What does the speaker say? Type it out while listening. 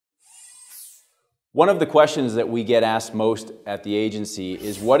One of the questions that we get asked most at the agency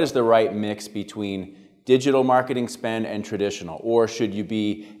is what is the right mix between digital marketing spend and traditional, or should you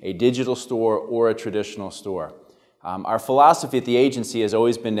be a digital store or a traditional store? Our philosophy at the agency has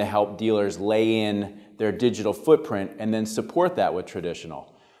always been to help dealers lay in their digital footprint and then support that with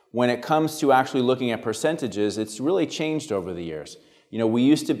traditional. When it comes to actually looking at percentages, it's really changed over the years. You know, we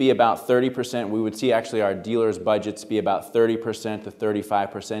used to be about 30%, we would see actually our dealers' budgets be about 30% to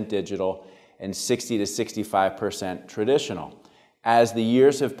 35% digital and 60 to 65% traditional. As the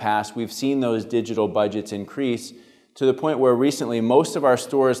years have passed, we've seen those digital budgets increase to the point where recently most of our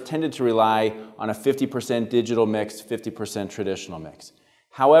stores tended to rely on a 50% digital mix, 50% traditional mix.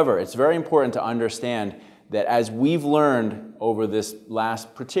 However, it's very important to understand that as we've learned over this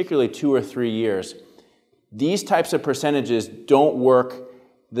last particularly 2 or 3 years, these types of percentages don't work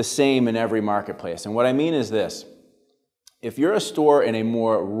the same in every marketplace. And what I mean is this: if you're a store in a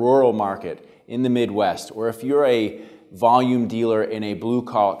more rural market in the Midwest, or if you're a volume dealer in a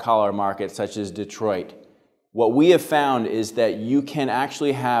blue-collar market such as Detroit, what we have found is that you can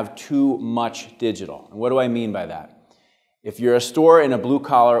actually have too much digital. And what do I mean by that? If you're a store in a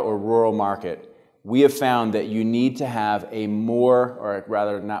blue-collar or rural market, we have found that you need to have a more, or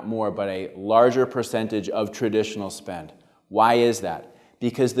rather not more, but a larger percentage of traditional spend. Why is that?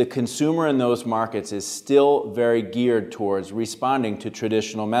 Because the consumer in those markets is still very geared towards responding to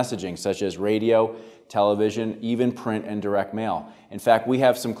traditional messaging such as radio, television, even print and direct mail. In fact, we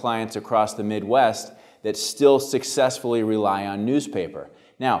have some clients across the Midwest that still successfully rely on newspaper.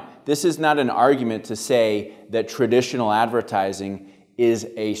 Now, this is not an argument to say that traditional advertising is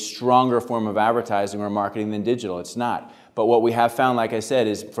a stronger form of advertising or marketing than digital. It's not. But what we have found, like I said,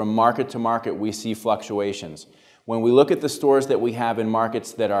 is from market to market we see fluctuations. When we look at the stores that we have in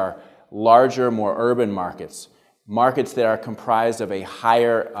markets that are larger, more urban markets, markets that are comprised of a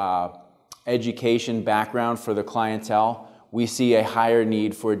higher education background for the clientele, we see a higher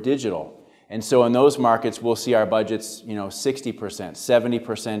need for digital. And so in those markets, we'll see our budgets, 60%,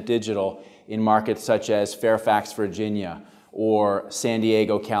 70% digital in markets such as Fairfax, Virginia, or San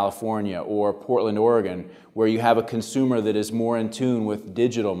Diego, California, or Portland, Oregon, where you have a consumer that is more in tune with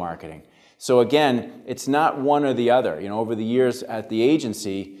digital marketing. So again, it's not one or the other. Over the years at the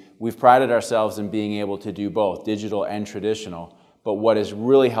agency, we've prided ourselves in being able to do both, digital and traditional. But what has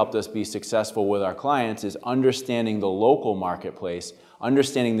really helped us be successful with our clients is understanding the local marketplace,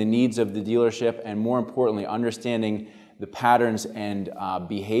 understanding the needs of the dealership, and more importantly, understanding the patterns and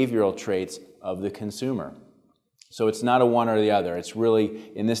behavioral traits of the consumer. So it's not a one or the other. It's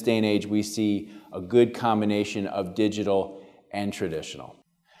really, in this day and age, we see a good combination of digital and traditional.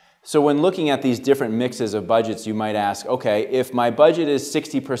 So when looking at these different mixes of budgets, you might ask, okay, if my budget is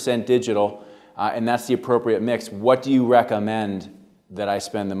 60% digital, and that's the appropriate mix, what do you recommend that I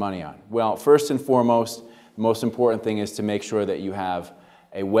spend the money on? Well, first and foremost, the most important thing is to make sure that you have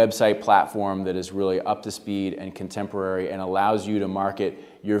a website platform that is really up to speed and contemporary and allows you to market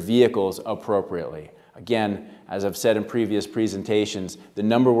your vehicles appropriately. Again, as I've said in previous presentations, the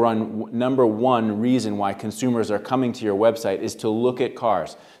number one reason why consumers are coming to your website is to look at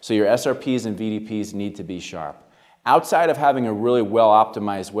cars. So your SRPs and VDPs need to be sharp. Outside of having a really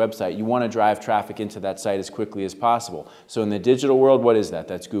well-optimized website, you want to drive traffic into that site as quickly as possible. So in the digital world, what is that?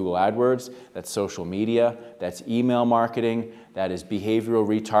 That's Google AdWords, that's social media, that's email marketing, that is behavioral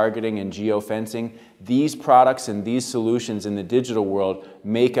retargeting and geofencing. These products and these solutions in the digital world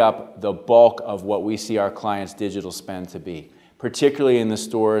make up the bulk of what we see our clients' digital spend to be, particularly in the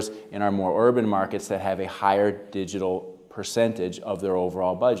stores in our more urban markets that have a higher digital percentage of their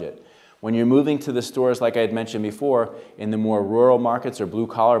overall budget. When you're moving to the stores, like I had mentioned before, in the more rural markets or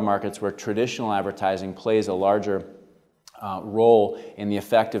blue-collar markets where traditional advertising plays a larger role in the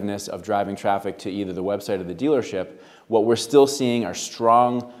effectiveness of driving traffic to either the website or the dealership, what we're still seeing are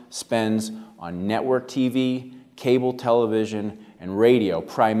strong spends on network TV, cable television, and radio,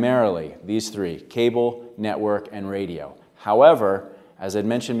 primarily these three: cable, network, and radio. However, as I'd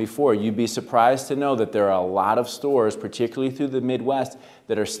mentioned before, you'd be surprised to know that there are a lot of stores, particularly through the Midwest,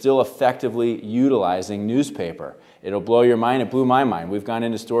 that are still effectively utilizing newspaper. It'll blow your mind. It blew my mind. We've gone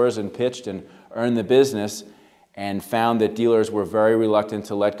into stores and pitched and earned the business and found that dealers were very reluctant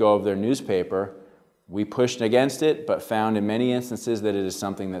to let go of their newspaper. We pushed against it, but found in many instances that it is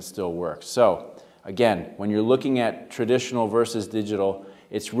something that still works. So, again, when you're looking at traditional versus digital,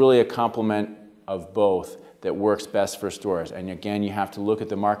 it's really a complement of both that works best for stores. And again, you have to look at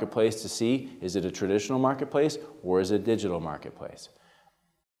the marketplace to see, is it a traditional marketplace or is it a digital marketplace?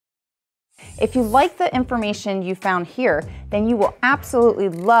 If you like the information you found here, then you will absolutely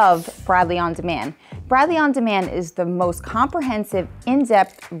love Bradley On Demand. Bradley On Demand is the most comprehensive,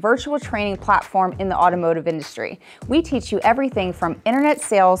 in-depth virtual training platform in the automotive industry. We teach you everything from internet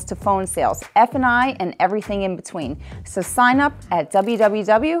sales to phone sales, F&I, and everything in between. So sign up at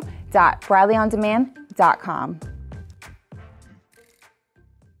www.bradleyondemand.com.